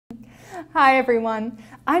Hi everyone,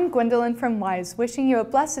 I'm Gwendolyn from Wyze, wishing you a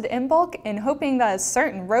blessed in-bulk and hoping that a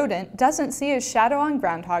certain rodent doesn't see his shadow on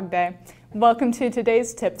Groundhog Day. Welcome to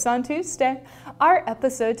today's Tips on Tuesday. Our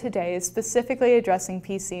episode today is specifically addressing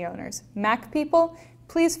PC owners. Mac people,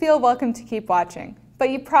 please feel welcome to keep watching, but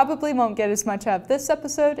you probably won't get as much out of this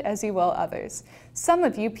episode as you will others. Some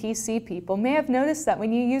of you PC people may have noticed that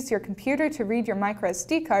when you use your computer to read your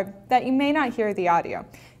Microsd card, that you may not hear the audio.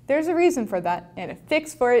 There's a reason for that, and a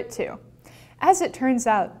fix for it too. As it turns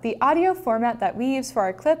out, the audio format that we use for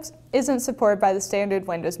our clips isn't supported by the standard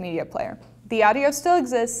Windows Media Player. The audio still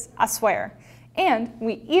exists, I swear. And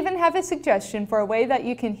we even have a suggestion for a way that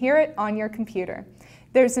you can hear it on your computer.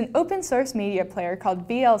 There's an open source media player called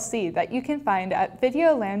VLC that you can find at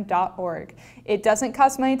videoland.org. It doesn't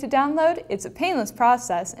cost money to download, it's a painless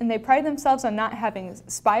process, and they pride themselves on not having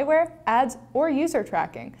spyware, ads, or user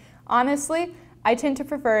tracking. Honestly, I tend to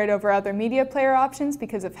prefer it over other media player options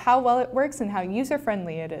because of how well it works and how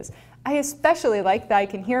user-friendly it is. I especially like that I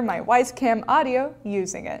can hear my Wyze audio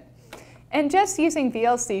using it. And just using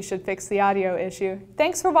VLC should fix the audio issue.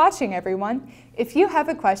 Thanks for watching, everyone. If you have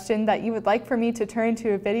a question that you would like for me to turn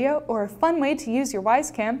into a video or a fun way to use your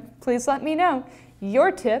Wyze, please let me know.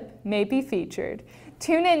 Your tip may be featured.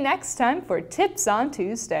 Tune in next time for Tips on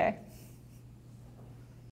Tuesday.